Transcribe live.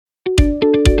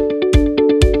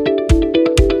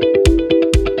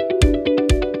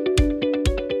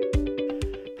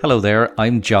Hello there,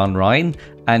 I'm John Ryan,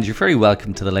 and you're very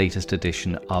welcome to the latest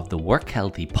edition of the Work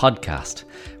Healthy podcast,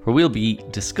 where we'll be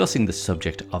discussing the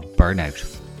subject of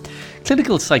burnout.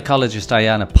 Clinical psychologist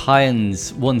Diana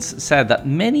Pines once said that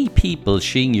many people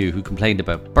she knew who complained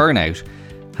about burnout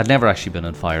had never actually been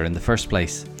on fire in the first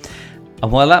place.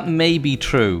 And while that may be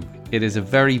true, it is a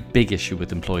very big issue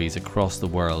with employees across the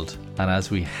world, and as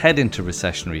we head into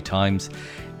recessionary times,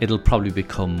 it'll probably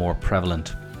become more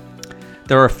prevalent.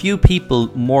 There are a few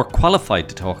people more qualified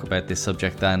to talk about this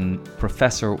subject than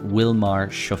Professor Wilmar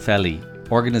Schaufeli,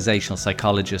 organisational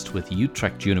psychologist with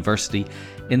Utrecht University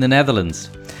in the Netherlands.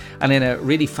 And in a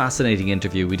really fascinating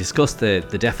interview, we discussed the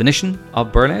definition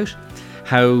of burnout,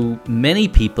 how many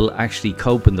people actually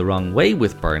cope in the wrong way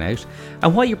with burnout,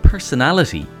 and why your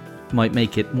personality might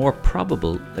make it more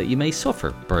probable that you may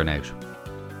suffer burnout.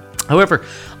 However,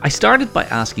 I started by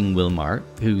asking Wilmar,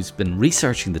 who's been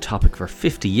researching the topic for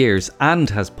 50 years and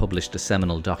has published a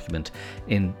seminal document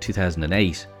in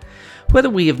 2008, whether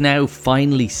we have now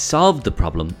finally solved the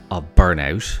problem of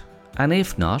burnout, and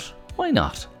if not, why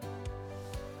not?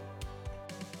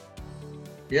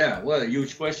 Yeah, well, a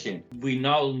huge question. We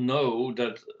now know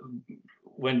that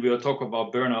when we are talking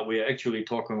about burnout, we are actually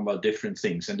talking about different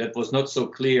things. And that was not so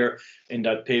clear in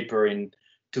that paper in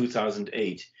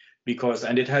 2008.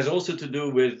 And it has also to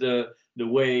do with the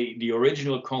way the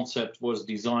original concept was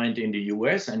designed in the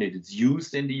US and it is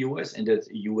used in the US in that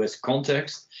US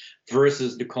context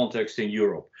versus the context in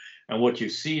Europe. And what you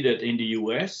see that in the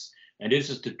US, and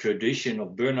this is the tradition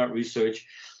of burnout research,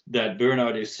 that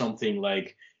burnout is something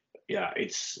like,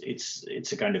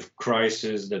 it's a kind of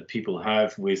crisis that people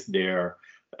have with their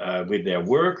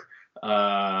work.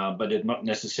 But it not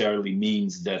necessarily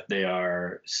means that they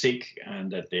are sick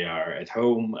and that they are at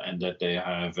home and that they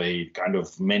have a kind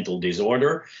of mental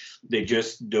disorder. They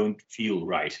just don't feel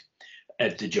right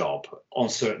at the job on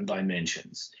certain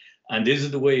dimensions. And this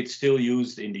is the way it's still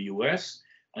used in the US.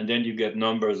 And then you get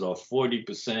numbers of 40%,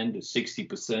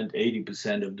 60%,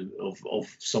 80%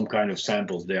 of some kind of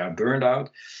samples, they are burned out.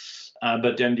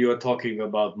 But then you are talking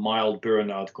about mild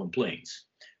burnout complaints.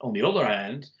 On the other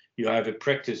hand, you have a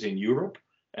practice in Europe,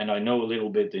 and I know a little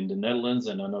bit in the Netherlands,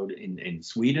 and I know in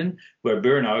Sweden, where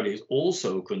burnout is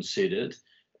also considered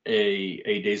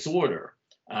a disorder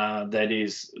that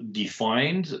is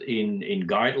defined in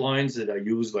guidelines that are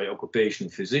used by occupational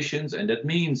physicians. And that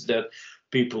means that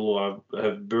people who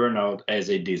have burnout as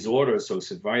a disorder, so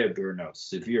severe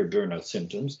burnout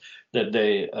symptoms, that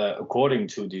they, according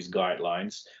to these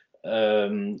guidelines,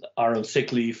 are on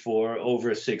sick leave for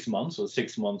over 6 months or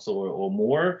 6 months or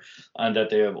more, and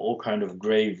that they have all kind of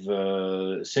grave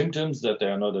symptoms, that they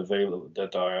are not available,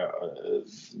 that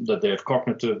they have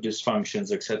cognitive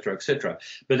dysfunctions, etc., etc.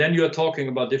 But then you are talking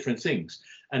about different things,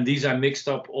 and these are mixed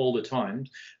up all the time.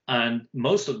 And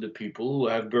most of the people who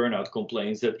have burnout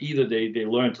complaints, that either they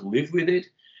learn to live with it.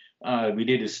 We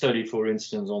did a study, for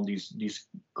instance, on these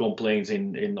complaints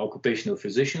in occupational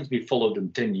physicians. We followed them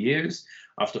 10 years,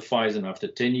 after 5 and after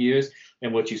 10 years.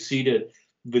 And what you see that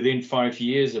within 5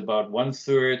 years, about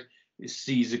 1/3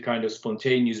 sees a kind of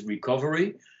spontaneous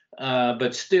recovery.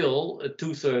 But still,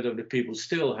 2/3 of the people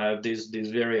still have these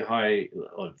very high,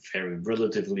 or very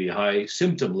relatively high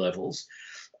symptom levels.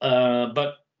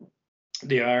 But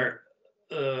they are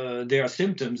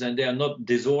symptoms and they are not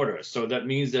disorders. So that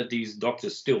means that these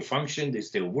doctors still function, they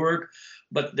still work,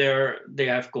 but they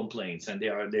have complaints and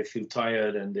they feel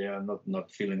tired and they are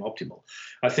not feeling optimal.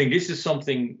 I think this is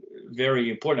something very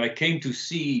important. I came to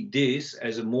see this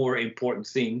as a more important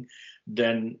thing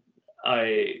than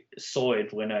I saw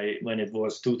it when it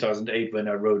was 2008 when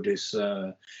I wrote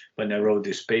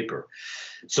this paper.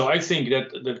 So I think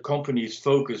that companies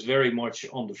focus very much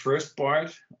on the first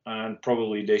part, and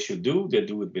probably they should do. They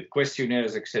do it with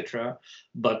questionnaires, etc.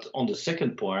 But on the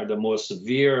second part, the more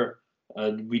severe,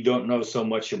 we don't know so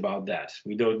much about that.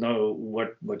 We don't know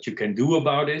what you can do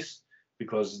about this,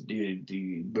 because the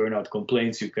burnout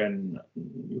complaints you can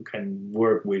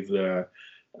work with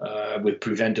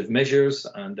preventive measures,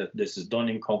 and that this is done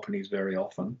in companies very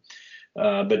often.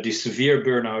 But the severe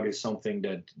burnout is something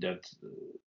that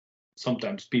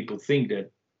sometimes people think that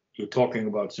you're talking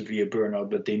about severe burnout,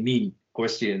 but they mean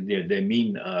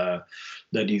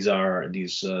that these are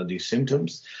these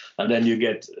symptoms. And then you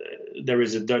get there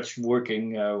is a Dutch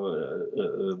working a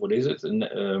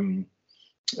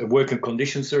working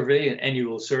condition survey, an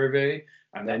annual survey,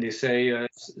 and then they say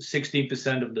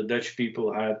 16% of the Dutch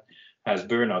people has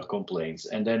burnout complaints,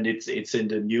 and then it's in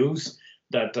the news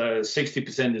that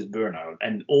 60% is burnout,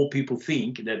 and all people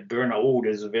think that burnout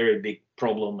is a very big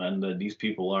problem, and these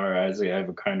people they have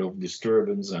a kind of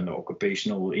disturbance and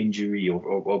occupational injury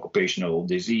or occupational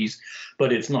disease,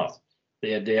 but it's not.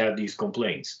 they have these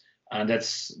complaints, and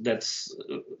that's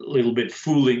a little bit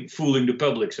fooling the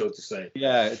public, so to say.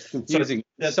 Yeah, it's confusing.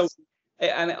 So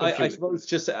and I suppose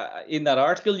just in that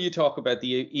article you talk about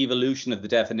the evolution of the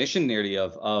definition nearly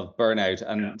of burnout,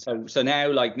 and so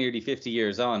now, like nearly 50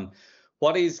 years on,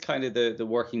 what is kind of the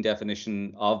working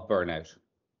definition of burnout?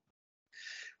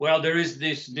 Well, there is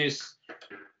this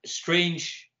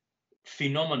strange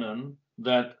phenomenon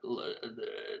that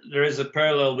there is a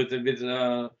parallel with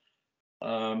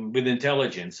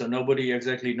intelligence. So nobody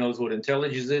exactly knows what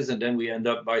intelligence is, and then we end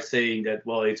up by saying that,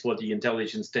 well, it's what the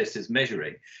intelligence test is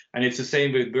measuring. And it's the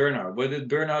same with burnout. Whether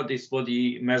burnout is what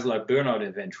the Maslow burnout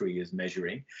inventory is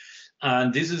measuring.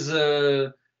 And this is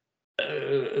a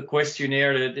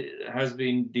questionnaire that has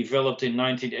been developed in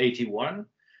 1981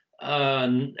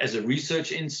 as a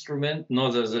research instrument,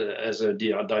 not as a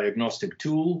diagnostic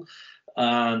tool.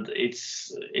 And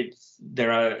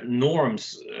there are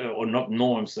norms, or not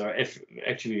norms, there are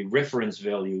actually reference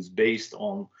values based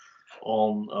on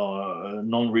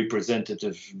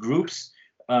non-representative groups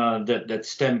that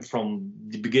stem from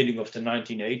the beginning of the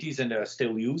 1980s, and they are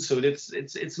still used. So it's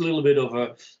a little bit of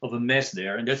a mess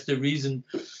there, and that's the reason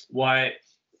why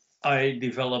I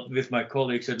developed with my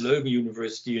colleagues at Leuven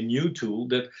University a new tool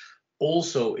that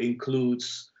also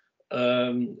includes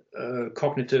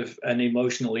cognitive and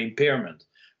emotional impairment.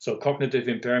 So cognitive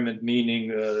impairment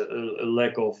meaning a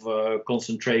lack of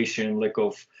concentration, lack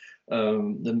of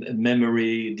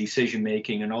memory, decision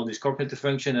making, and all this cognitive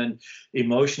function, and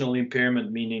emotional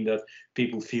impairment meaning that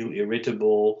people feel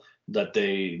irritable, that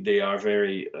they are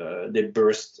very they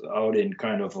burst out in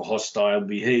kind of hostile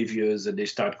behaviors, and they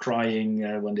start crying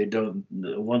when they don't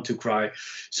want to cry.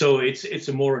 So it's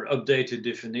a more updated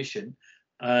definition.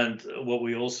 And what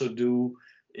we also do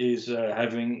is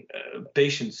having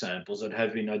patient samples that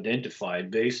have been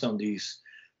identified based on these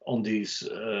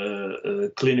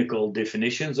clinical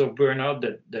definitions of burnout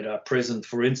that are present,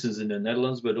 for instance, in the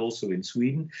Netherlands, but also in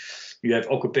Sweden. You have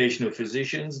occupational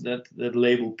physicians that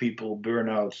label people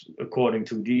burnout according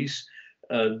to these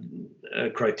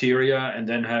criteria, and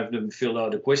then have them fill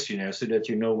out a questionnaire so that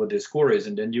you know what their score is,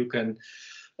 and then you can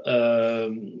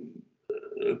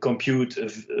compute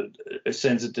a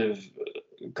sensitive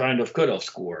kind of cutoff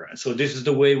score. So this is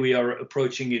the way we are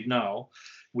approaching it now,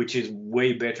 which is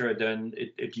way better than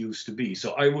it used to be.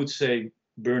 So I would say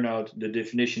burnout, the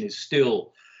definition is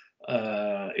still,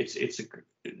 you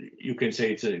can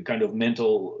say it's a kind of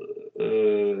mental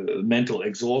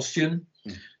exhaustion.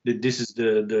 This is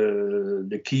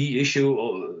the key issue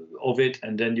of it.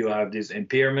 And then you have this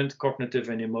impairment, cognitive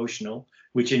and emotional,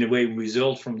 which in a way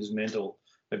results from this mental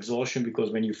exhaustion,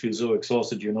 because when you feel so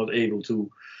exhausted, you're not able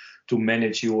to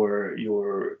manage your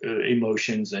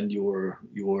emotions and your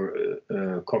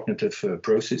cognitive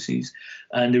processes.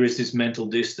 And there is this mental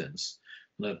distance,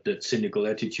 that cynical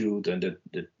attitude, and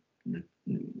that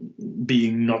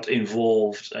being not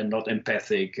involved and not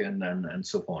empathic, and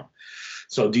so on.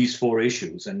 So these four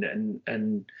issues, and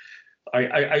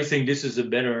I think this is a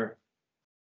better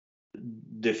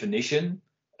definition.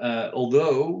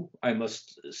 Although I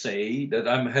must say that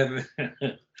I'm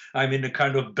in a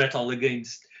kind of battle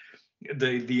against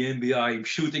the MBI,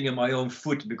 shooting in my own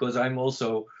foot, because I was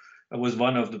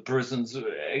one of the persons.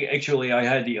 Actually, I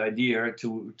had the idea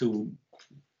to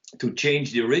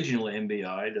change the original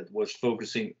MBI that was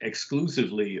focusing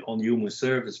exclusively on human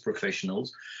service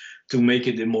professionals, to make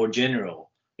it a more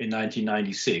general in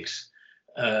 1996,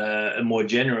 a more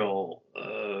general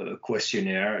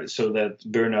questionnaire, so that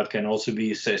burnout can also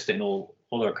be assessed in all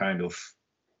other kind of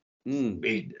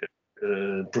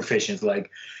professions, like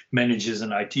managers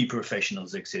and IT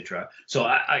professionals, etc. So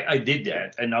I did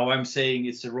that, and now I'm saying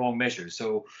it's the wrong measure.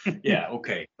 So yeah,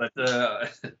 okay, but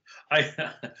I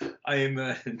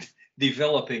am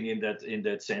developing in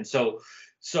that sense. So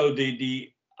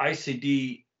the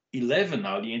ICD-11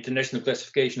 now, the International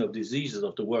Classification of Diseases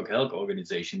of the World Health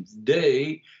Organization,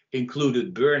 they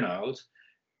included burnout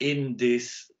in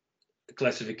this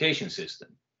classification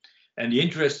system. And the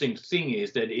interesting thing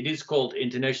is that it is called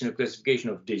International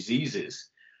Classification of Diseases,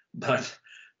 but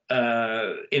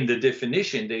in the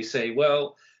definition they say,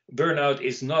 well, burnout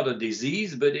is not a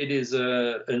disease, but it is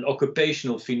an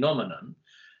occupational phenomenon.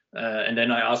 And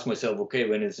then I ask myself, okay,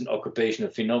 when it's an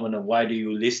occupational phenomenon, why do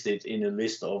you list it in a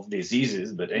list of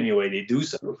diseases? But anyway, they do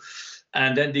so.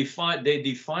 And then they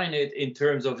define it in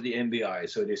terms of the MBI.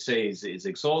 So they say it's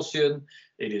exhaustion,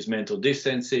 it is mental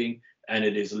distancing, and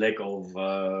it is lack of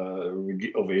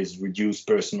his reduced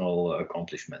personal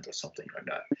accomplishment, or something like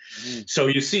that. So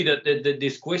you see that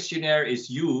this questionnaire is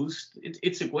used.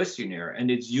 It's a questionnaire,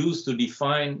 and it's used to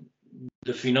define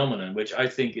the phenomenon, which I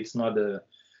think it's not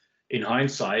in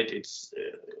hindsight,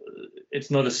 it's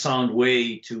not a sound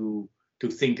way to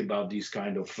think about these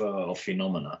kind of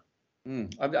phenomena.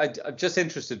 I'm just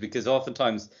interested because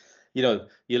oftentimes, you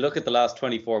look at the last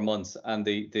 24 months and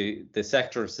the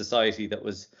sector of society that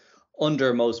was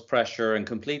under most pressure and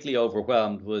completely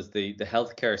overwhelmed was the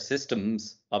healthcare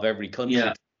systems of every country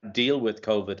to deal with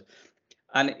COVID.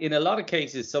 And in a lot of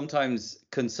cases, sometimes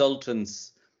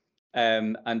consultants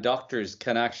and doctors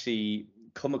can actually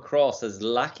come across as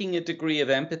lacking a degree of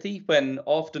empathy when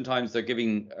oftentimes they're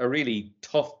giving a really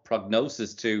tough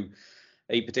prognosis to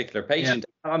a particular patient.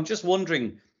 Yeah. I'm just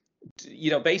wondering,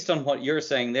 based on what you're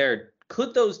saying there,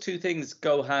 could those two things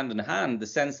go hand in hand, the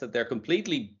sense that they're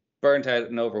completely burnt out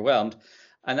and overwhelmed,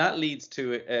 and that leads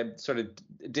to a sort of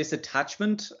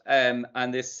disattachment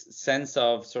and this sense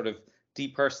of sort of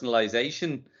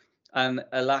depersonalization and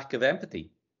a lack of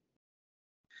empathy?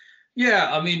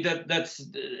 Yeah, I mean that's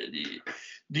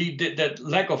that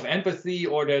lack of empathy,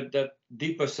 or that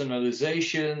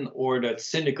depersonalization, or that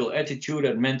cynical attitude,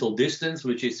 that mental distance,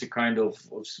 which is a kind of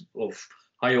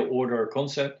higher order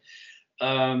concept.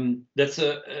 That's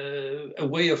a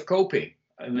way of coping.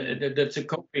 I mean, that's a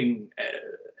coping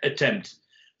attempt.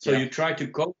 So you try to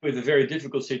cope with a very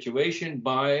difficult situation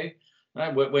by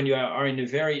when you are in a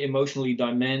very emotionally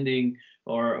demanding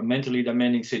or mentally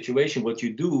demanding situation. What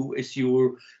you do is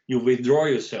you withdraw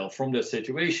yourself from that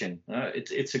situation.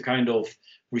 It's a kind of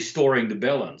restoring the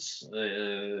balance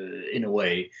in a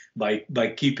way by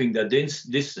keeping that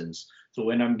distance. So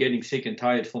when I'm getting sick and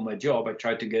tired from my job, I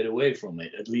try to get away from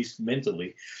it, at least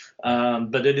mentally.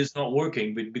 But it is not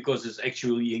working because it's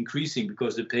actually increasing,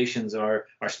 because the patients are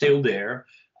still there,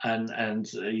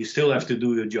 and you still have to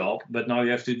do your job, but now you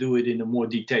have to do it in a more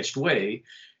detached way,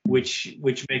 which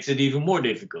makes it even more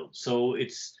difficult. So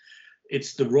it's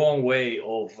the wrong way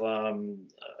of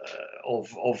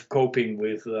coping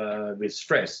with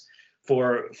stress.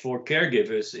 For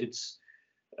caregivers, it's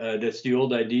that's the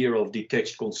old idea of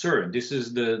detached concern. This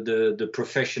is the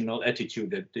professional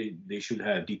attitude that they should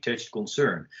have, detached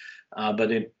concern.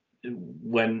 But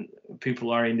when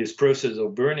people are in this process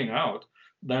of burning out,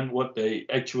 then what they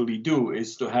actually do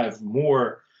is to have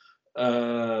more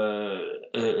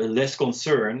less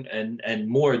concern and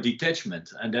more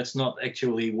detachment, and that's not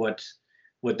actually what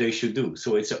they should do.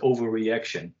 So it's an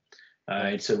overreaction.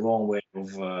 It's a wrong way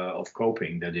of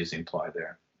coping that is implied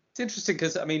there. It's interesting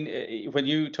because, I mean, when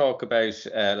you talk about,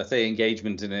 let's say,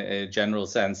 engagement in a general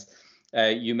sense,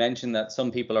 you mentioned that some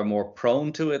people are more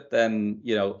prone to it than,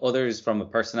 others from a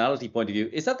personality point of view.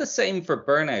 Is that the same for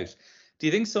burnout? Do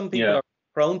you think some people are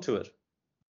prone to it?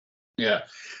 Yeah,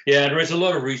 there is a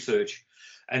lot of research,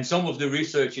 and some of the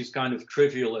research is kind of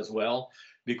trivial as well,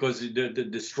 because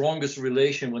the strongest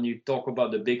relation, when you talk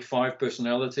about the big 5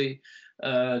 personality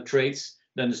traits,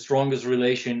 then the strongest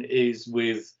relation is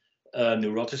with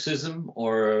neuroticism,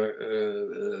 or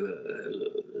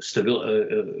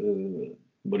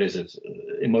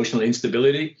emotional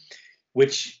instability.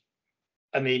 Which,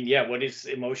 I mean, what is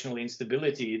emotional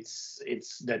instability?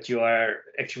 It's that you are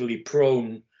actually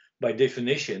prone by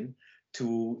definition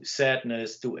to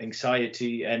sadness, to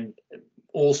anxiety, and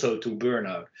also to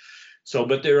burnout. So,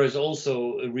 but there is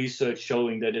also research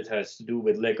showing that it has to do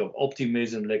with lack of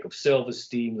optimism, lack of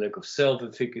self-esteem, lack of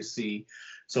self-efficacy.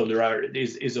 So there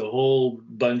is a whole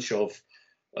bunch of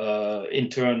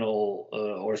external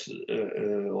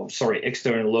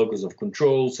locus of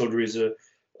control. So there is a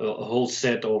whole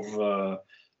set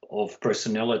of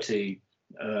personality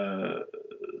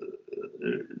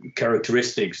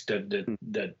characteristics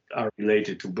that are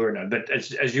related to burnout. But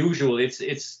as usual,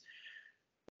 it's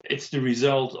the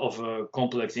result of a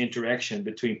complex interaction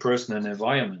between person and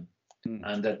environment,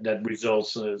 and that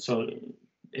results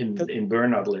in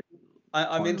burnout.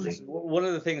 I'm interested. One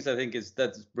of the things I think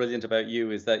that's brilliant about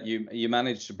you is that you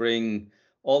managed to bring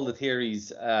all the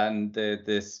theories and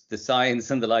the science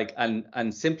and the like,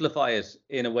 and simplify it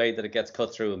in a way that it gets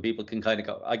cut through and people can kind of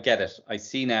go, I get it. I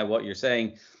see now what you're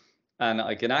saying, and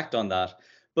I can act on that.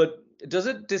 But does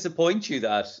it disappoint you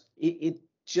that it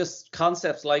just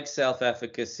concepts like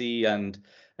self-efficacy and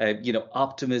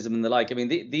optimism and the like? I mean,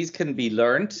 these can be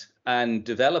learned and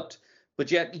developed,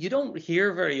 but yet you don't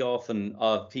hear very often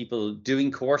of people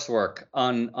doing coursework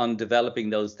on developing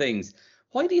those things.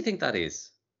 Why do you think that is?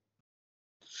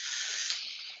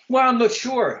 Well, I'm not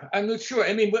sure. I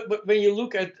mean, when you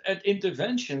look at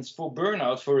interventions for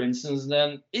burnout, for instance,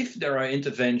 then if there are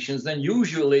interventions, then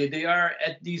usually they are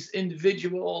at this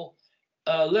individual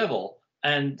level,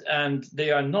 and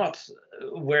they are not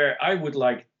where I would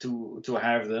like to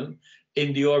have them,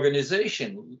 in the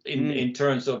organization in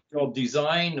terms of job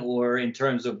design or in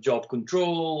terms of job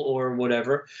control or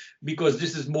whatever, because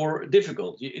this is more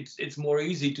difficult. It's more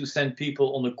easy to send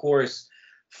people on a course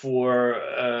for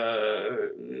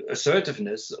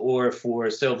assertiveness or for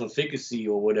self-efficacy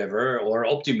or whatever, or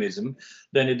optimism,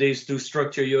 than it is to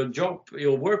structure your job,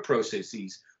 your work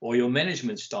processes or your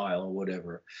management style or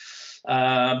whatever.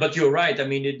 But you're right. I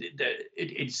mean,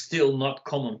 it's still not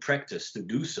common practice to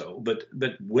do so. But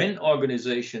when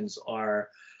organizations are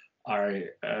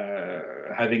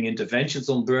having interventions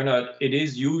on burnout, it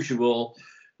is usual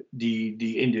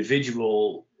the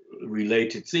individual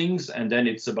related things, and then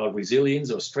it's about resilience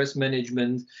or stress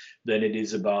management. Then it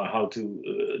is about how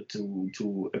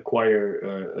to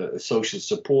acquire social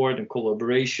support and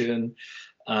collaboration,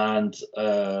 and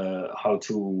how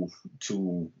to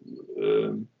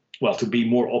be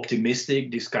more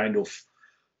optimistic. This kind of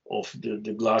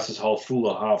the glass is half full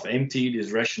or half empty.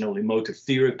 This rational emotive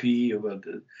therapy about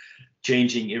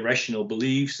changing irrational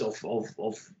beliefs of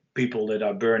people that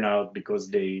are burnout, because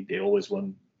they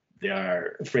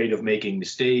are afraid of making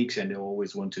mistakes and they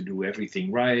always want to do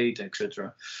everything right,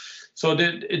 etc. So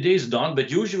that it is done, but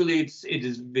usually it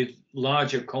is with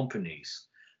larger companies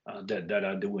that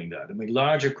are doing that. I mean,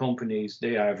 larger companies,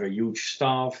 they have a huge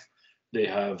staff. They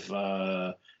have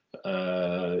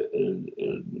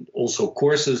also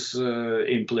courses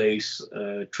in place,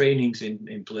 trainings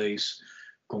in place,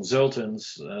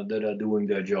 consultants that are doing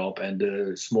their job, and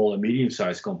the small and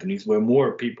medium-sized companies where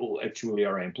more people actually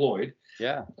are employed.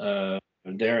 Yeah.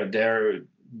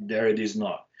 There it is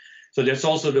not. So that's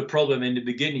also the problem in the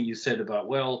beginning. You said about,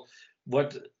 well,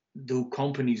 what do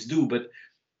companies do? But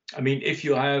I mean, if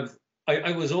you have,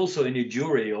 I was also in a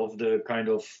jury of the kind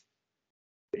of,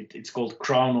 it's called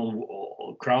Crown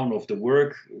of the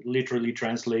Work, literally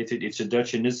translated. It's a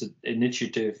Dutch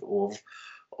initiative of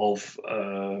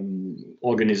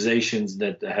organizations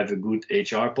that have a good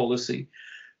HR policy,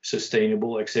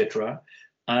 sustainable, etc.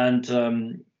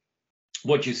 And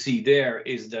what you see there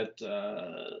is that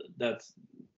that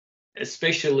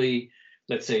especially,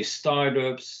 let's say,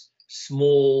 startups,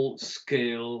 small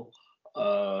scale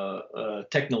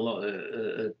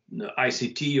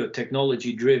ICT or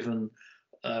technology driven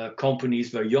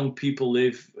companies where young people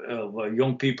live, where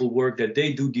young people work, that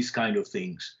they do these kind of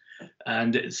things.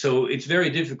 And so it's very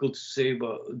difficult to say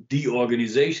about the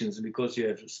organizations, because you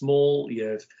have small, you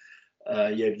have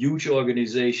huge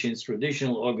organizations,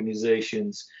 traditional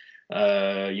organizations,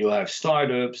 you have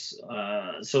startups,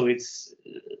 so it's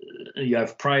you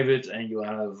have private and you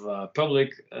have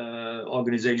public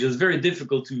organizations. It's very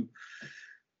difficult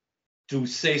to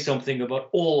say something about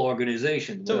all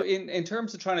organizations. So in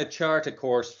terms of trying to chart a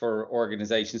course for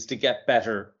organizations to get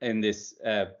better in this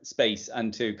space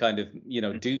and to kind of,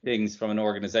 do things from an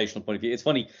organizational point of view, it's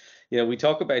funny, we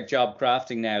talk about job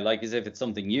crafting now, like as if it's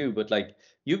something new, but like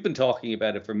you've been talking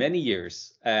about it for many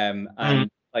years, and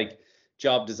like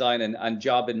job design and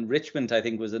job enrichment, I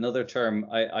think was another term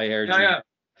I heard. Yeah.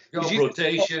 Job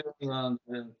rotation.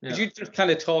 Could you just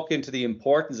kind of talk into the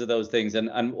importance of those things,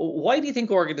 and why do you think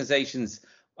organizations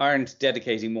aren't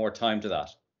dedicating more time to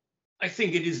that? I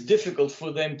think it is difficult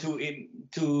for them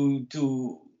to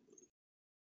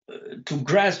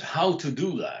grasp how to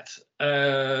do that,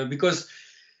 because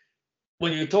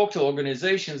when you talk to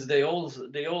organizations, they all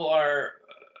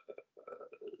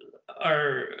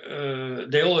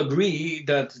agree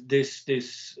that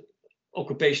this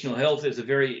occupational health is a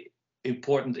very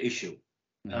important issue,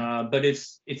 but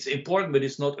it's important, but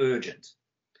it's not urgent.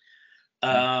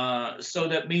 So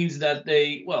that means that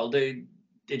they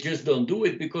just don't do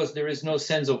it because there is no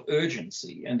sense of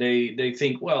urgency, and they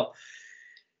think, well,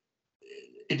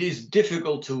 it is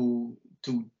difficult to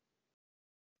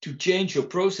change your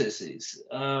processes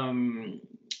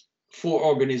for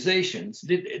organizations.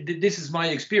 This is my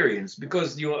experience,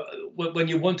 because when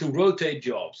you want to rotate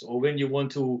jobs, or when you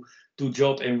want to do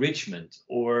job enrichment,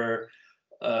 or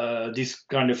this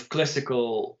kind of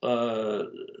classical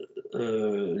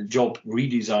job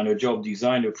redesign or job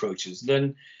design approaches,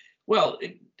 then, well,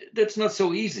 that's not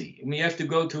so easy. I mean, you have to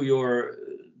go to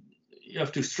you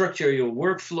have to structure your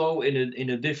workflow in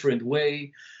a different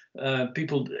way.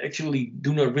 People actually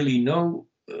do not really know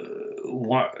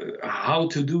how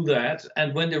to do that,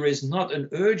 and when there is not an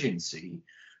urgency.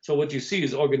 So what you see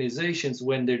is organizations,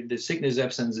 when the sickness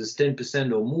absence is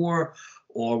 10% or more,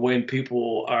 or when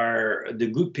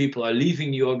the good people are leaving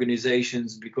the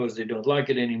organizations because they don't like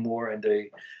it anymore and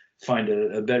they find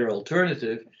a better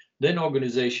alternative, then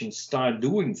organizations start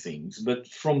doing things, but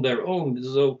from their own.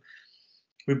 So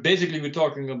we're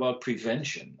talking about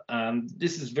prevention, and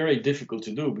this is very difficult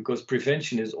to do, because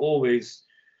prevention is always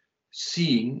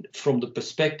seen from the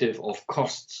perspective of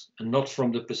costs and not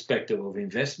from the perspective of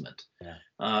investment. Yeah.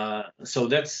 So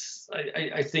that's,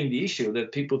 I think, the issue,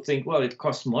 that people think, well, it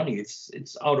costs money,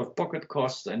 it's out of pocket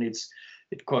costs, and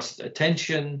it costs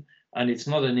attention, and it's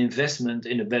not an investment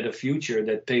in a better future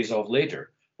that pays off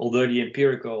later. Although the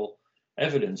empirical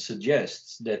evidence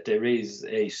suggests that there is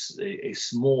a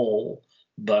small,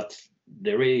 but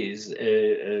there is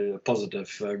a positive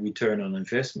return on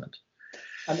investment.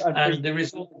 And the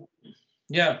result,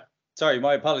 yeah. Sorry,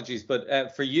 my apologies,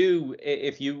 but for you,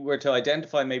 if you were to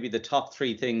identify maybe the top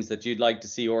 3 things that you'd like to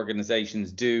see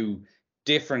organizations do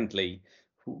differently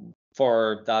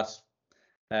for that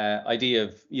idea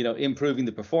of, improving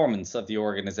the performance of the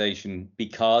organization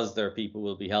because their people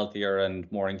will be healthier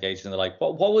and more engaged and the like,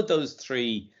 what would those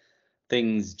 3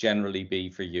 things generally be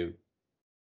for you?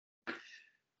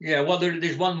 Yeah, well,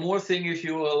 there's one more thing, if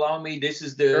you allow me. This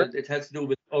is it has to do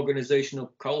with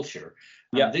organizational culture.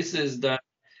 Yeah. And this is that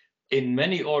in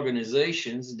many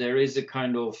organizations, there is a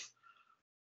kind of,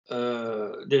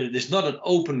 there's not an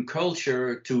open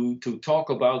culture to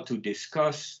talk about, to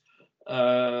discuss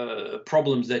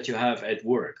problems that you have at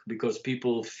work, because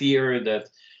people fear that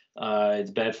it's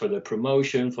bad for their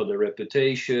promotion, for their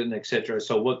reputation, etc.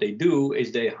 So what they do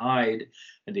is they hide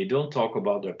and they don't talk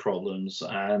about their problems,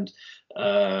 and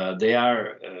they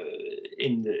are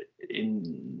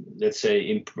let's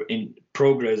say in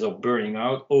progress of burning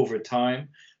out over time,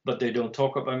 but they don't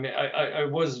talk about. I mean, I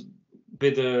was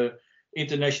with a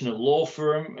international law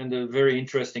firm, and a very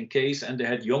interesting case, and they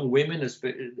had young women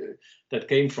that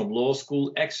came from law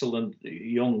school, excellent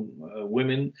young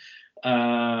women.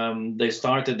 They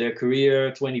started their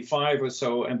career 25 or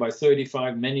so, and by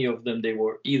 35, many of them, they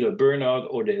were either burnout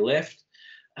or they left.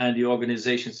 And the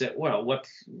organization said, well, what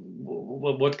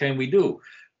can we do?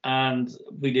 And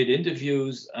we did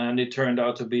interviews, and it turned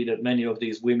out to be that many of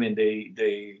these women,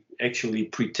 they actually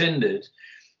pretended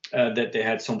that they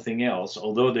had something else,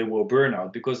 although they were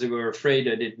burnout, because they were afraid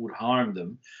that it would harm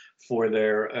them for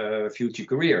their future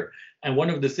career. And one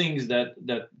of the things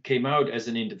that came out as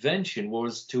an intervention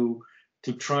was to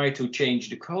try to change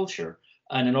the culture.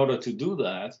 And in order to do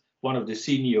that, one of the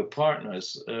senior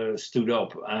partners stood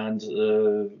up and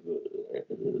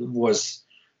was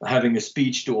having a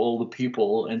speech to all the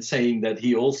people and saying that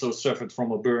he also suffered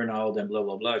from a burnout and blah,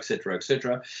 blah, blah, et cetera, et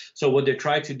cetera. So what they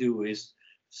try to do is,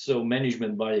 so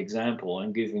management by example,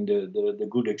 and giving the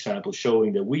good example,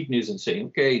 showing the weakness and saying,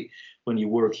 okay, when you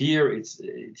work here, it's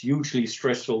hugely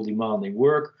stressful, demanding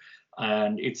work,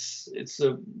 and it's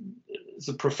a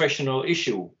professional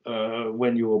issue.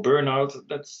 When you are burnout,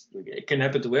 it can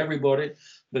happen to everybody,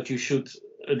 but you should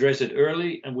address it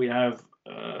early. And we have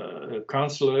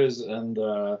counselors and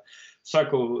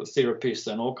psychotherapists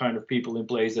and all kind of people in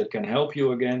place that can help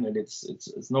you again, and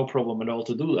it's no problem at all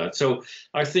to do that. So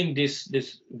I think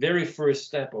this very first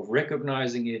step of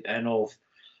recognizing it and of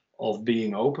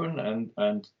being open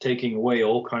and taking away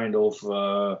all kind of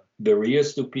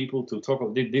barriers to people to talk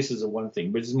of this is one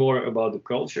thing, but it's more about the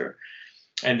culture.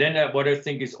 And then what I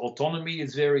think is autonomy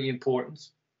is very important.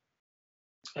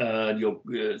 And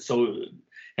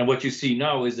what you see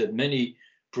now is that many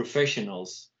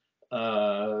professionals,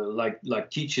 like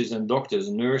teachers and doctors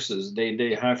and nurses,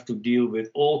 they have to deal with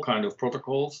all kind of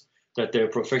protocols, that their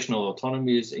professional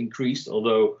autonomy is increased.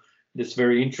 Although it's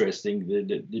very interesting,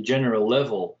 the general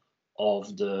level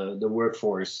of the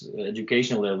workforce,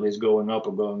 educational level, is going up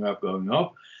and going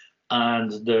up,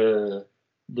 and the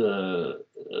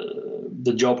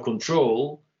job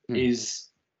control is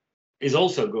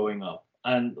also going up.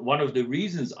 And one of the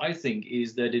reasons, I think,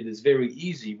 is that it is very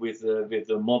easy with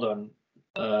the modern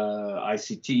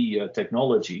ICT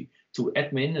technology to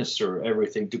administer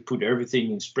everything, to put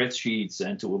everything in spreadsheets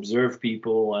and to observe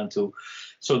people and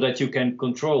so that you can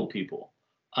control people.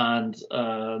 And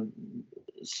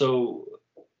so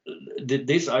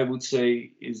this, I would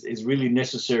say, is really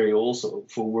necessary also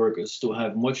for workers to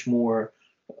have much more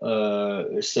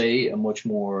say and much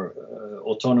more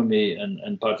autonomy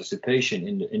and participation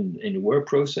in the work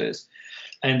process.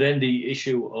 And then the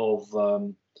issue of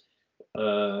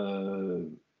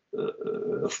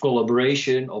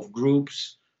collaboration, of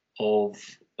groups, of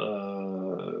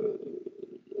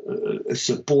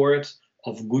support,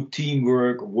 of good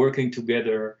teamwork, working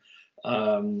together,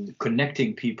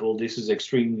 connecting people. This is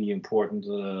extremely important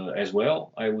as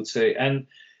well, I would say. And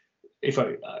if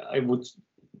I would,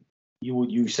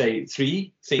 you say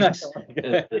 3 things.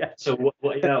 So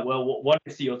one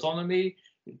is the autonomy,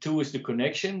 2 is the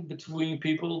connection between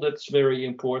people. That's very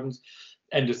important.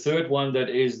 And the third one, that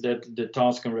is that the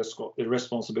task and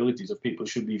responsibilities of people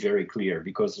should be very clear,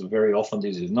 because very often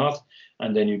this is not,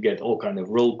 and then you get all kind of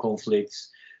role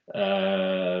conflicts.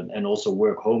 and also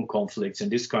work-home conflicts,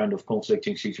 and this kind of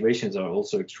conflicting situations are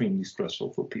also extremely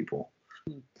stressful for people.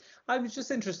 I was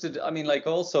just interested, I mean, like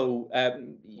also,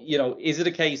 is it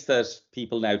a case that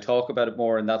people now talk about it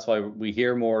more and that's why we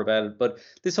hear more about it? But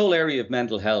this whole area of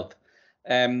mental health,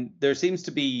 there seems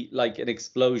to be like an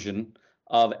explosion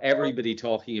of everybody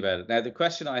talking about it. Now, the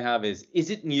question I have is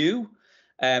it new?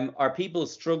 Are people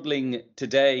struggling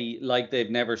today like they've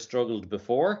never struggled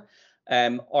before?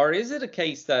 Or is it a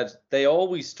case that they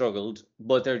always struggled,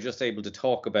 but they're just able to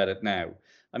talk about it now?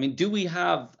 I mean, do we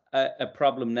have a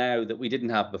problem now that we didn't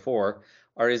have before,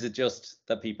 or is it just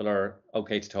that people are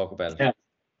okay to talk about it?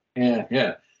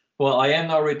 Yeah. Well, I am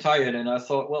now retired, and I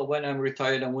thought, well, when I'm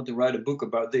retired, I want to write a book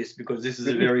about this because this is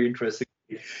a very interesting.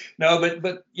 No,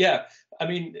 but yeah, I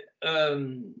mean,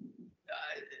 I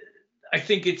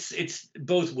think it's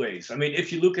both ways. I mean,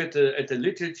 if you look at the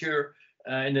literature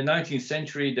in the 19th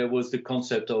century, there was the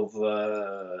concept of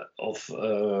what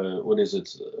is it?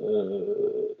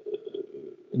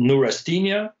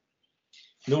 Neurasthenia,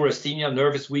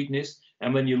 nervous weakness.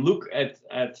 And when you look at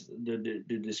the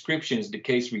descriptions, the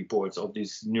case reports of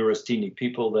these neurasthenic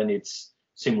people, then it's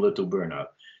similar to burnout.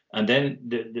 And then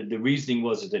the reasoning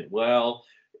was that, well,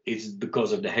 it's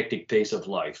because of the hectic pace of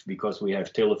life, because we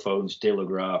have telephones,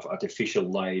 telegraph, artificial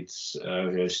lights,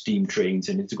 steam trains,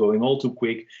 and it's going all too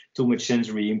quick, too much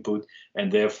sensory input, and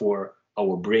therefore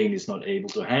our brain is not able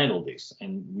to handle this.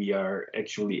 And we are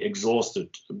actually exhausted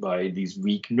by these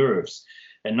weak nerves.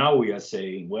 And now we are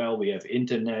saying, well, we have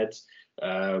internet,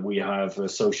 we have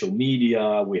social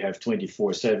media, we have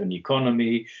 24/7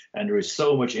 economy, and there is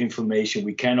so much information,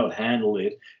 we cannot handle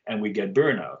it, and we get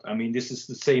burnout. I mean, this is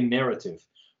the same narrative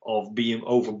of being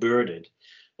overburdened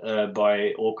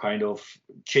by all kind of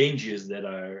changes that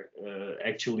are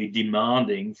actually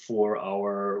demanding for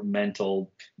our mental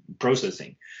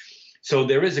processing. So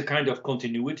there is a kind of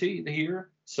continuity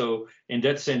here. So in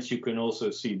that sense, you can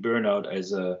also see burnout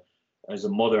as a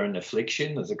modern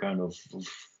affliction, as a kind of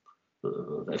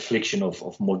affliction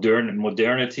of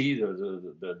modernity.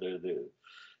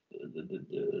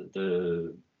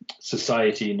 The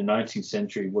society in the 19th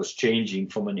century was changing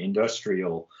from an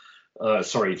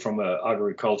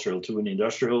agricultural to an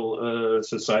industrial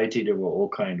society. There were all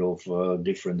kind of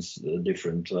different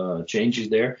changes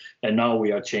there, and now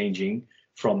we are changing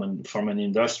from an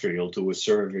industrial to a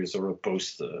service or a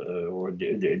post or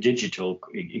the digital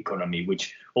economy,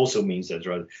 which also means that,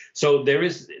 right? So there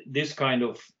is this kind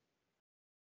of,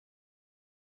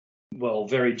 well,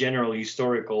 very general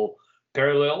historical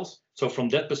parallels. So from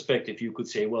that perspective, you could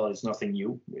say, well, it's nothing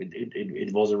new.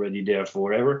 It was already there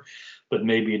forever, but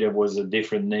maybe there was a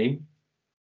different name.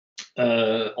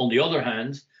 On the other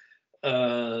hand,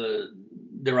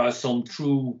 there are some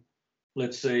true,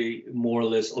 let's say, more or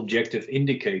less objective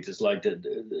indicators, like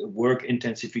the work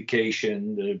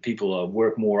intensification. The people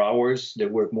work more hours, they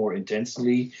work more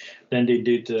intensely than they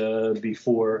did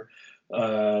before.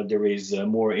 There is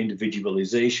more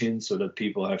individualization, so that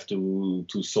people have to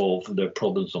solve their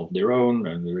problems of their own,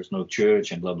 and there is no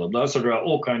church and blah blah blah. So there are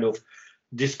all kind of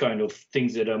this kind of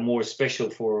things that are more special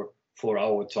for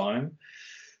our time.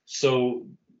 So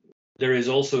there is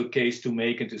also a case to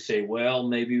make and to say, well,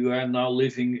 maybe we are now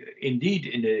living indeed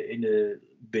in a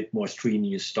bit more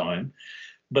strenuous time,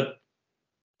 but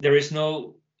there is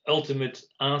no ultimate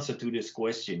answer to this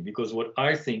question, because what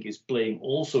I think is playing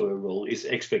also a role is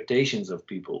expectations of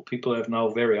people. People have now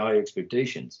very high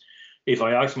expectations. If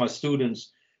I ask my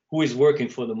students who is working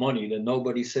for the money, then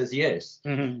nobody says yes,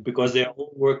 because they're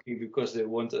all working because they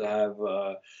want to have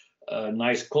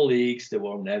nice colleagues, they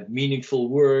want to have meaningful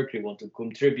work, they want to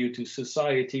contribute to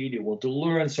society, they want to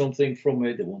learn something from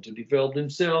it, they want to develop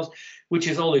themselves, which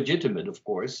is all legitimate, of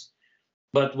course.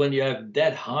 But when you have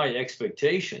that high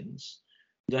expectations,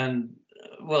 then,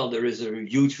 well, there is a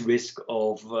huge risk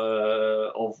of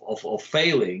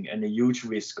failing, and a huge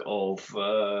risk of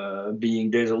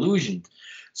being disillusioned.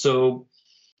 So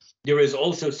there is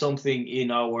also something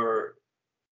in our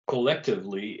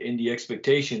collectively in the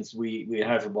expectations we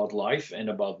have about life and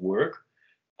about work.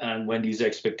 And when these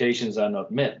expectations are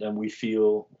not met, then we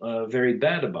feel very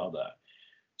bad about that.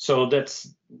 So that's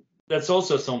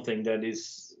also something that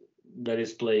is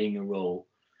playing a role.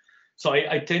 So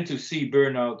I tend to see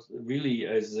burnout really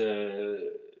as,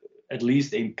 at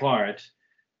least in part,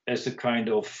 as a kind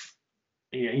of,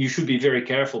 you should be very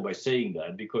careful by saying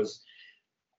that, because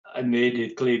I made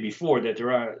it clear before that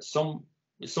there are some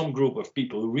group of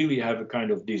people who really have a kind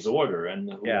of disorder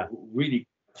and who really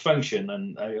function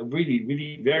and really,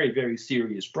 really very, very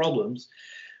serious problems.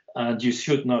 And you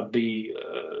should not be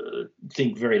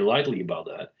think very lightly about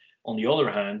that. On the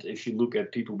other hand, if you look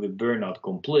at people with burnout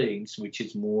complaints, which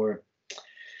is more,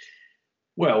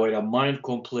 Well, with a mind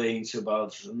complaints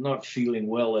about not feeling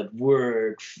well at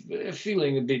work,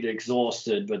 feeling a bit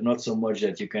exhausted, but not so much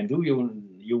that you can do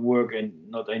your work and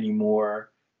not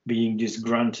anymore, being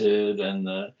disgruntled, and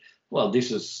well,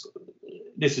 this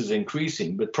is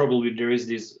increasing, but probably there is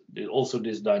this also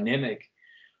this dynamic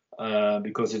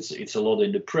because it's a lot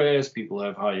in the press. People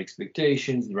have high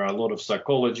expectations. There are a lot of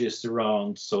psychologists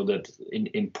around, so that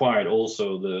in part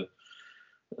also the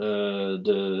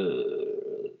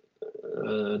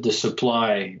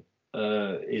supply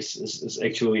is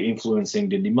actually influencing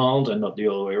the demand and not the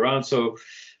other way around. So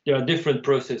there are different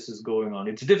processes going on.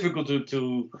 It's difficult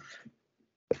to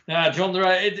John,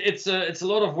 it's a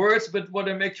lot of words, but what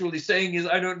I'm actually saying is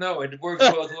I don't know. It works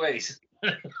both ways.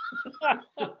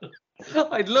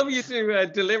 I'd love you to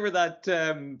deliver that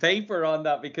paper on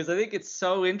that, because I think it's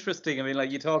so interesting. I mean,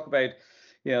 like, you talk about,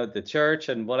 the church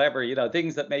and whatever,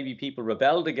 things that maybe people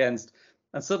rebelled against.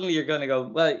 And suddenly you're going to go,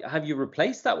 well, have you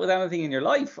replaced that with anything in your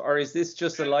life? Or is this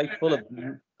just a life full of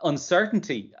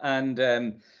uncertainty and,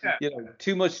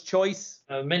 too much choice?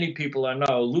 Many people are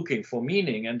now looking for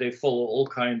meaning, and they follow all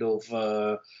kind of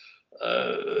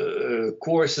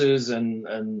courses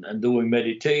and doing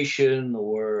meditation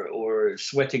or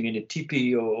sweating in a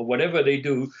teepee or whatever they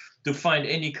do to find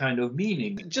any kind of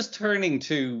meaning. Just turning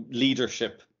to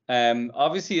leadership,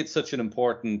 obviously it's such an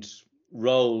important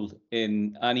role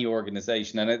in any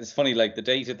organization, and it's funny, like the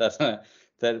data that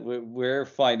we're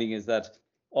finding is that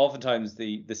oftentimes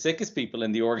the sickest people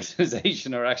in the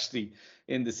organization are actually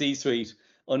in the C-suite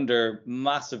under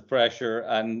massive pressure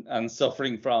and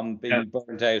suffering from being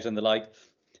burnt out and the like.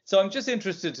 So I'm just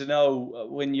interested to know,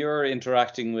 when you're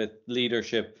interacting with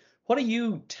leadership, what are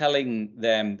you telling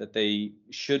them that they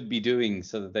should be doing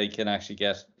so that they can actually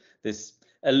get this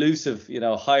elusive,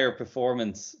 higher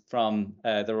performance from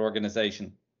their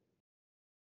organization?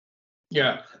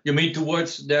 Yeah, you mean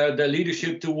towards their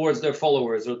leadership, towards their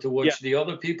followers, or towards the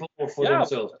other people, or for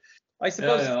themselves? I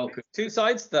suppose okay. Two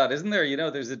sides to that, isn't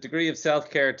there? There's a degree of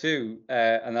self-care too,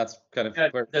 and that's kind of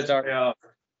where it starts.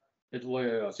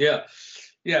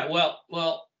 Yeah.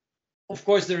 Well, of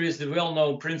course, there is the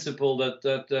well-known principle that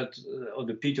or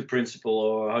the Peter principle,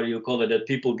 or how do you call it, that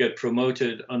people get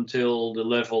promoted until the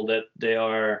level that they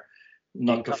are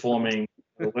not performing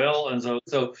well, and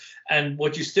and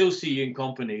what you still see in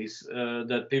companies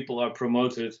that people are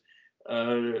promoted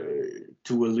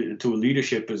to a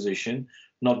leadership position,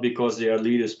 not because they are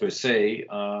leaders per se,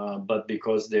 but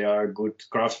because they are good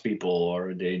craftspeople,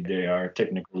 or they are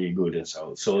technically good, and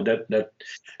so that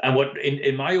and what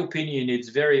in my opinion, it's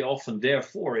very often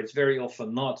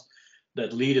not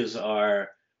that leaders are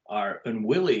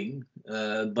unwilling,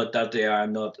 but that they are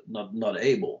not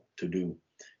able to do,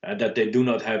 that they do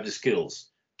not have the skills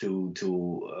to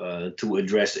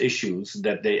address issues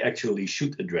that they actually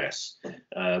should address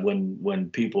when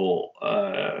people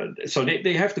so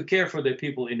they have to care for their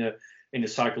people in a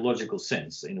psychological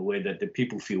sense, in a way that the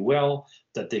people feel well,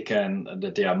 that they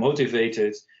are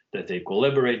motivated, that they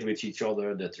collaborate with each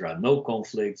other, that there are no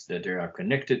conflicts, that they are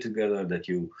connected together, that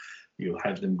you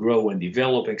have them grow and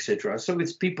develop, etc. So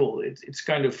it's people, it's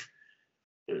kind of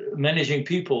managing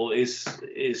people is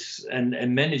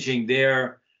and managing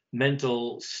their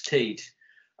mental state,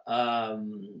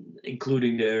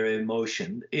 including their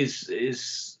emotion,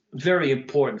 is very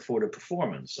important for the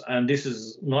performance. And this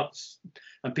is not,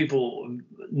 and people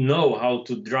know how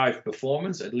to drive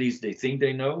performance, at least they think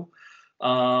they know,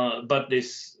 but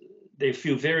they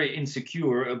feel very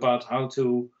insecure about how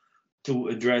to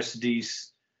address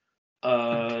these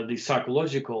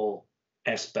psychological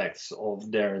aspects of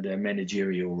their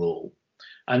managerial role.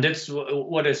 And that's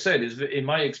what I said, is in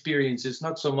my experience, it's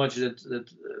not so much that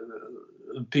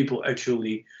people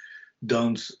actually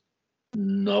don't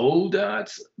know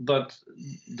that, but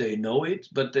they know it,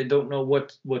 but they don't know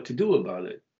what to do about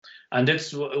it. And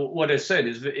that's what I said,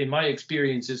 is in my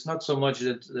experience, it's not so much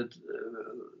that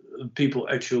people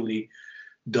actually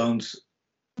don't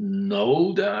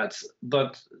know that,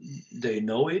 but they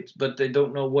know it, but they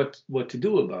don't know what to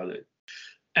do about it.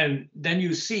 And then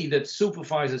you see that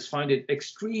supervisors find it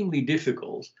extremely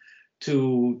difficult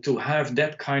to have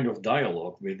that kind of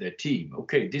dialogue with their team.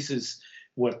 Okay, this is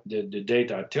what the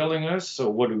data are telling us. So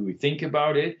what do we think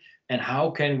about it? And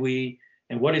how can we,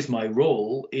 and what is my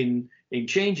role in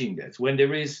changing that? When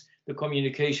the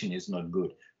communication is not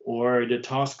good, or the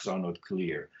tasks are not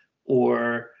clear,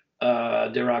 or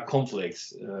there are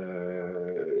conflicts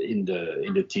in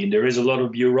the team. There is a lot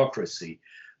of bureaucracy.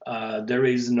 There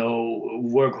is no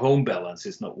work-home balance.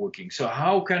 It's not working. So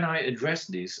how can I address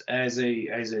this as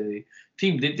a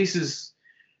team? This is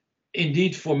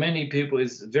indeed, for many people,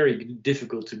 is very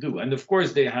difficult to do. And of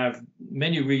course, they have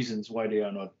many reasons why they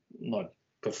are not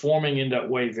performing in that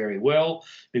way very well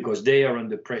because they are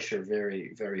under pressure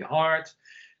very, very hard.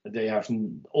 They have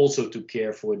also to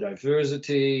care for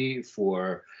diversity,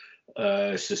 for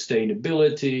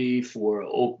sustainability,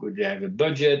 they have a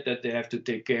budget that they have to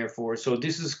take care for. So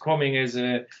this is coming as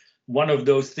one of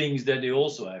those things that they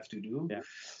also have to do. Yeah.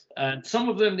 And some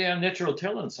of them, they are natural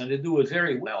talents and they do it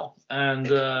very well.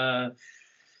 And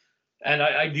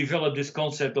I developed this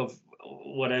concept of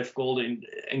what I've called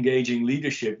engaging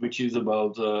leadership, which is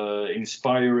about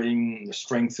inspiring,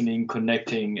 strengthening,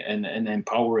 connecting, and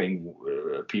empowering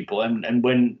people. And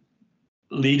when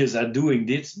leaders are doing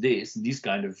these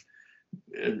kind of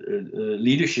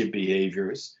leadership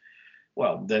behaviors,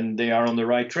 well, then they are on the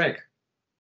right track.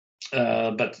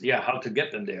 But yeah, how to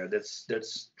get them there?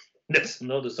 That's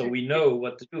another. So we know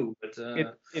what to do, but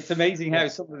it's amazing how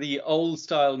some of the old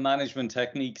style management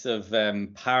techniques of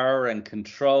power and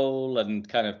control and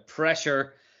kind of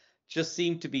pressure just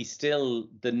seem to be still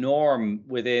the norm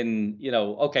within,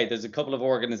 okay, there's a couple of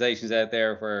organizations out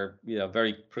there where,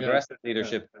 very progressive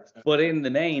leadership, but in the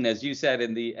main, as you said,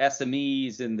 in the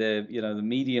SMEs, in the, the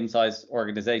medium-sized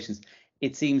organizations,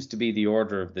 it seems to be the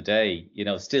order of the day,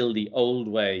 still the old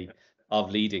way of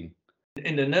leading.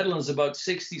 In the Netherlands, about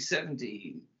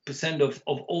 60-70% of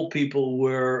all people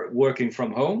were working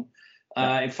from home.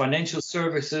 In financial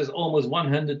services, almost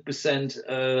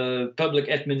 100%. Public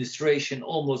administration,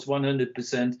 almost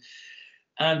 100%.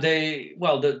 And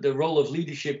the role of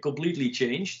leadership completely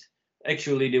changed.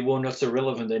 Actually, they were not so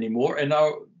relevant anymore. And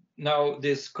now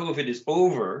this COVID is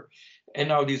over. And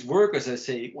now these workers, I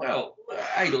say, well,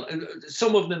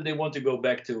 some of them, they want to go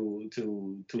back to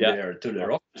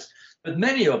their office. But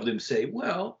many of them say,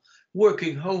 well,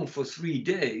 working home for 3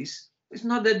 days is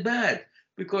not that bad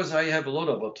because I have a lot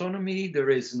of autonomy. There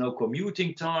is no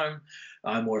commuting time.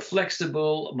 I'm more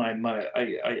flexible.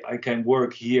 I can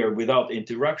work here without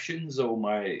interruptions. So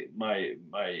my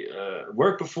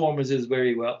work performance is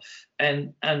very well.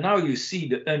 And now you see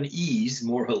the unease,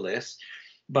 more or less,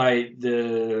 by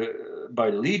the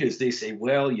leaders. They say,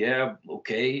 well, yeah,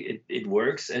 okay, it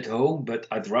works at home, but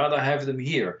I'd rather have them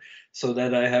here so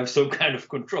that I have some kind of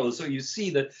control. So you see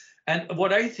that. And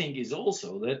what I think is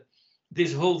also that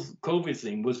this whole COVID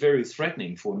thing was very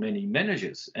threatening for many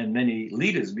managers and many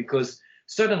leaders because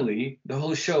suddenly the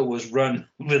whole show was run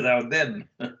without them.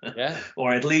 Yeah.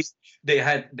 Or at least they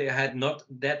had not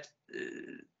that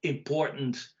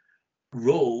important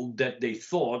role that they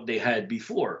thought they had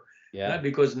before. Yeah.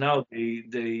 Because now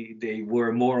they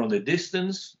were more on the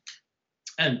distance,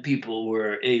 and people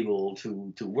were able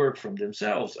to work from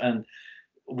themselves. And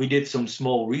we did some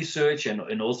small research,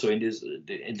 and also in this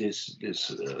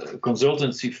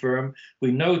consultancy firm,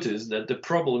 we noticed that the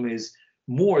problem is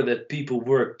more that people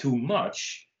work too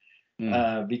much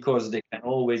because they can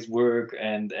always work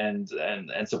and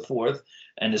so forth,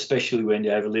 and especially when they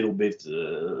have a little bit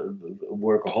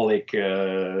workaholic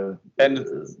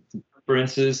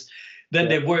preferences, then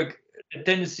they work. The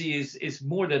tendency is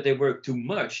more that they work too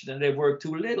much than they work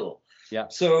too little. Yeah.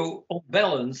 So on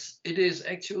balance, it is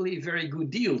actually a very good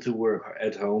deal to work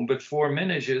at home. But for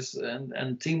managers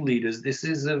and team leaders, this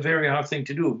is a very hard thing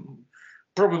to do.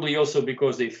 Probably also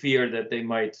because they fear that they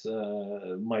might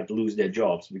lose their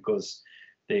jobs because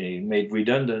they made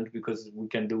redundant because we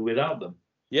can do without them.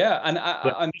 Yeah, and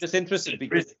I'm just interested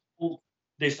because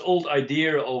this old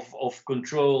idea of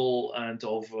control and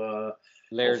of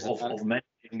layers of managing,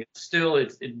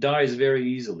 it dies very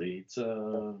easily. It's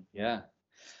yeah.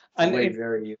 And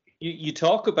you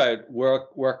talk about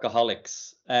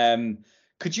workaholics.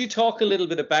 Could you talk a little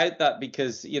bit about that?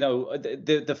 Because,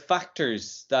 the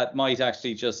factors that might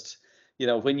actually just,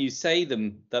 when you say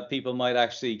them, that people might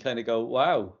actually kind of go,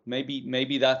 wow,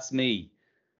 maybe that's me.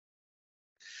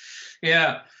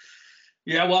 Yeah.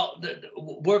 Well, the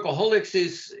workaholics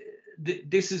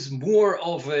this is more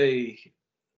of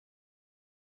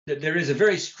there is a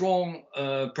very strong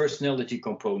personality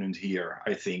component here,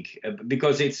 I think,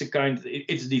 because it's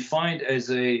defined as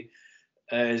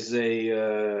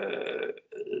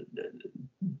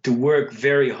to work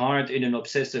very hard in an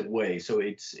obsessive way. So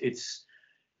it's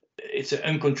an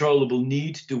uncontrollable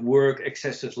need to work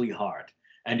excessively hard,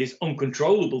 and this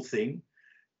uncontrollable thing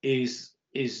is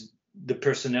the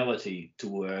personality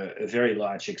to a very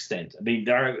large extent. I mean,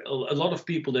 there are a lot of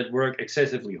people that work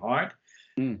excessively hard.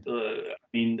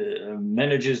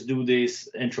 Managers do this,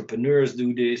 entrepreneurs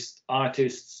do this,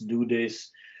 artists do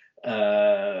this.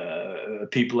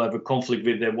 People have a conflict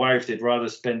with their wife; they'd rather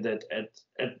spend that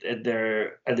at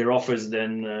their office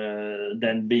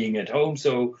than being at home.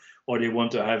 So, or they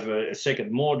want to have a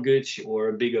second mortgage or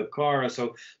a bigger car.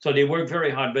 So they work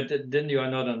very hard. But then you are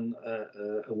not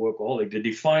a workaholic. The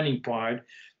defining part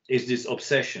is this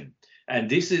obsession. And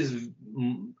this is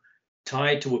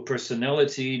tied to a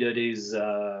personality that is,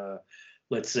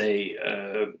 let's say,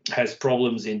 has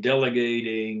problems in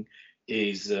delegating,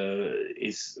 is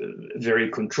very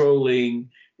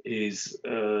controlling, is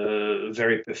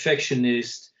very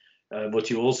perfectionist. What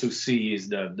you also see is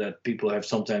that people have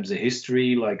sometimes a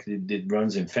history, like it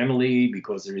runs in family,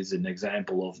 because there is an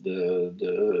example of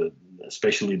the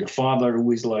especially the father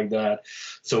who is like that.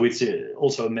 So it's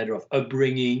also a matter of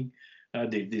upbringing.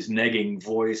 This nagging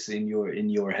voice in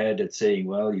your head that's saying,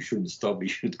 well, you shouldn't stop, you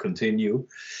should continue.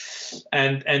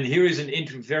 And here is an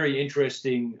very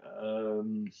interesting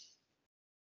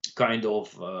kind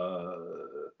of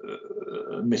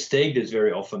mistake that's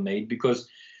very often made, because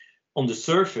on the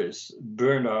surface,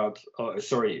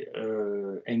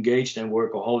 engaged and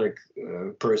workaholic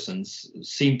persons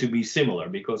seem to be similar,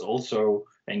 because also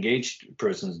engaged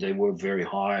persons, they work very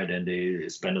hard and they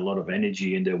spend a lot of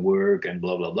energy in their work and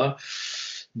blah, blah, blah.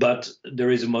 But there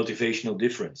is a motivational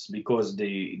difference, because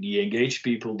the engaged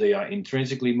people, they are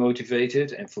intrinsically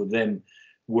motivated, and for them,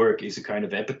 work is a kind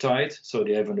of appetite. So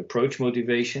they have an approach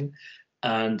motivation.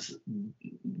 And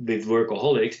with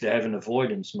workaholics, they have an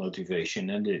avoidance motivation,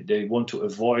 and they want to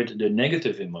avoid the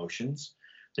negative emotions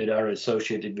that are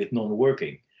associated with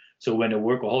non-working. So when a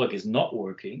workaholic is not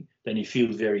working, then he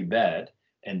feels very bad,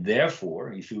 and therefore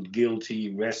he feels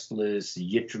guilty, restless,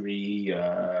 jittery,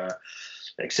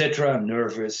 etc.,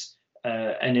 nervous.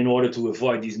 And in order to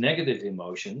avoid these negative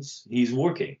emotions, he's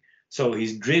working. So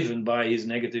he's driven by his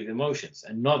negative emotions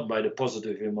and not by the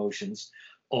positive emotions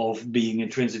of being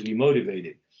intrinsically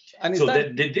motivated. And so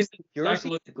that this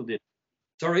psychological difference.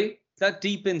 Sorry? Is that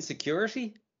deep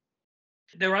insecurity?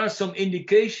 There are some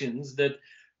indications that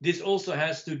this also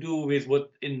has to do with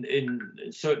what in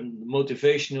certain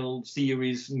motivational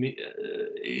theories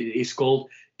is called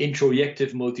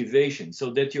introjective motivation. So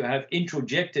that you have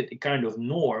introjected a kind of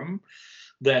norm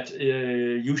that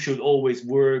you should always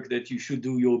work, that you should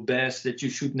do your best, that you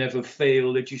should never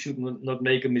fail, that you should not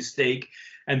make a mistake.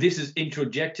 And this is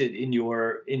introjected in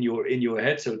your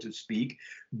head, so to speak,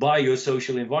 by your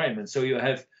social environment. So you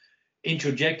have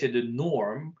introjected a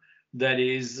norm that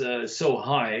is so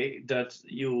high that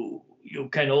you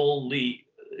can only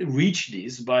reach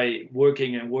this by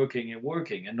working and working and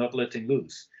working and not letting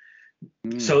loose.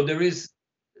 So there is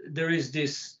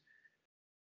this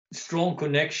strong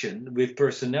connection with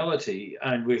personality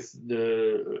and with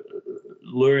the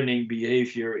learning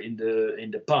behavior in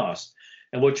the past.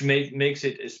 And what makes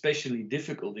it especially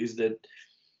difficult is that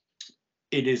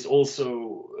it is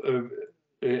also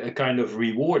a kind of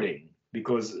rewarding,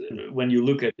 because when you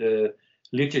look at the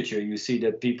literature, you see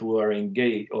that people who are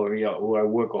engaged or who are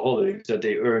workaholics, that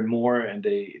they earn more and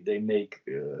they make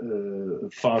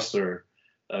faster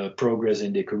progress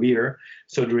in their career.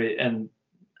 So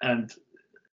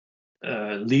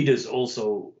leaders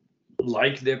also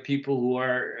like their people who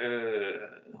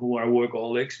are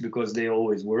workaholics, because they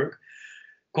always work.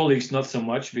 Colleagues not so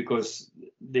much, because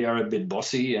they are a bit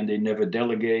bossy and they never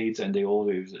delegate and they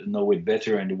always know it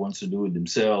better and they want to do it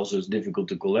themselves, so it's difficult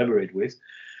to collaborate with.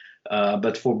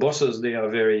 But for bosses, they are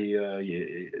very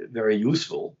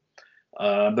useful,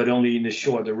 but only in the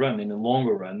shorter run. In the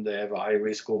longer run, they have a high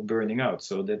risk of burning out.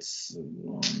 So that's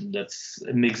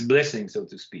a mixed blessing, so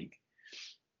to speak.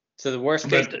 So the worst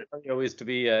case scenario is to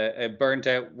be a burnt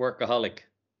out workaholic.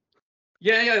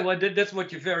 Yeah. Well, that's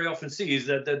what you very often see, is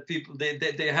that people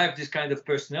they have this kind of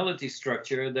personality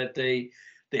structure that they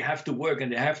have to work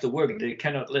and they have to work. They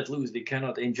cannot let loose. They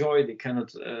cannot enjoy. They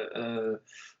cannot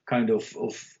kind of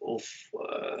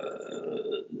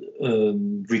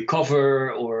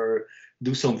recover or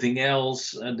do something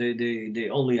else. And they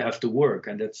only have to work,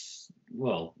 and that's,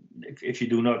 well, if you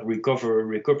do not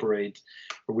recuperate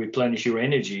or replenish your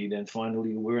energy, then finally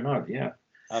you burn out. Yeah.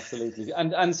 Absolutely.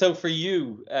 And so for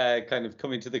you, kind of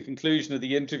coming to the conclusion of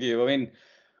the interview, I mean,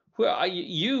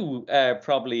 you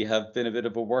probably have been a bit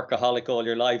of a workaholic all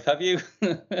your life, have you?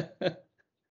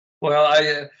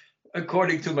 Well,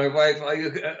 according to my wife, I'm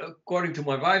a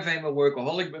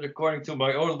workaholic, but according to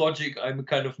my own logic, I'm a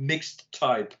kind of mixed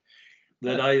type.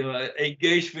 That I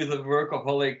engage with a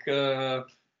workaholic.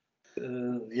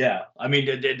 Yeah, I mean,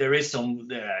 there is some.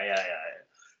 Yeah.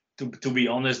 To be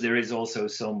honest, there is also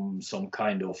some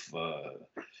kind of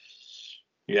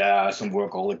some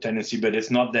workaholic tendency, but it's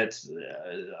not that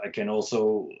I can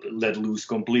also let loose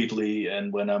completely.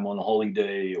 And when I'm on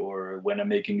holiday or when I'm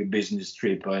making a business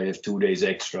trip, I have 2 days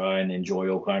extra and enjoy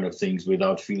all kind of things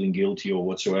without feeling guilty or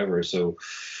whatsoever. So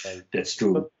that's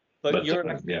true. But you're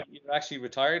actually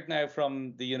retired now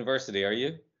from the university, are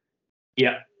you?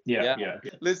 Yeah. Yeah.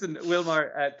 Listen,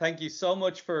 Wilmar, thank you so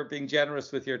much for being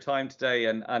generous with your time today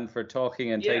and for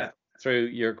talking and taking through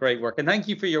your great work. And thank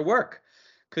you for your work,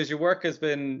 because your work has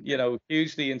been,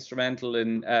 hugely instrumental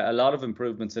in a lot of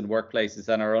improvements in workplaces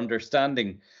and our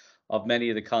understanding of many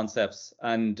of the concepts,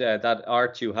 and that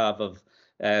art you have of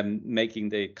making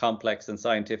the complex and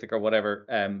scientific or whatever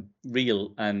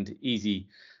real and easy.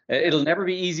 It'll never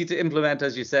be easy to implement,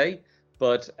 as you say,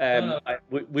 but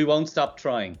we won't stop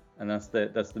trying, and that's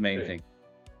the main thing.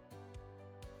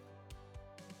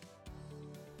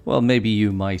 Well, maybe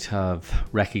you might have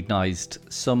recognized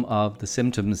some of the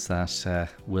symptoms that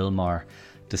Wilmar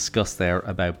discussed there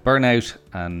about burnout,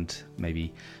 and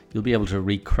maybe you'll be able to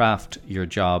recraft your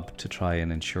job to try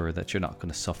and ensure that you're not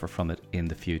going to suffer from it in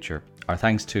the future. Our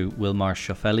thanks to Wilmar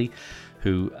Schaufeli,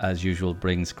 who, as usual,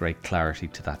 brings great clarity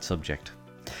to that subject.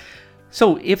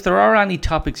 So if there are any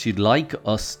topics you'd like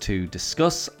us to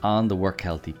discuss on the Work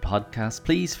Healthy podcast,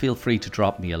 please feel free to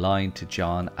drop me a line to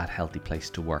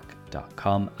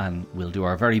john@healthyplacetowork.com, and we'll do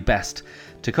our very best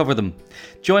to cover them.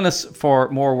 Join us for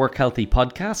more Work Healthy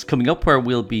podcasts coming up, where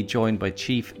we'll be joined by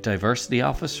Chief Diversity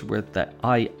Officer with the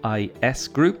IIS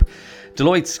Group,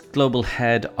 Deloitte's Global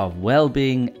Head of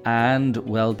Wellbeing and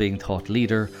Wellbeing Thought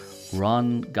Leader,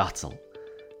 Ron Gotzel.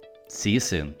 See you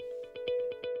soon.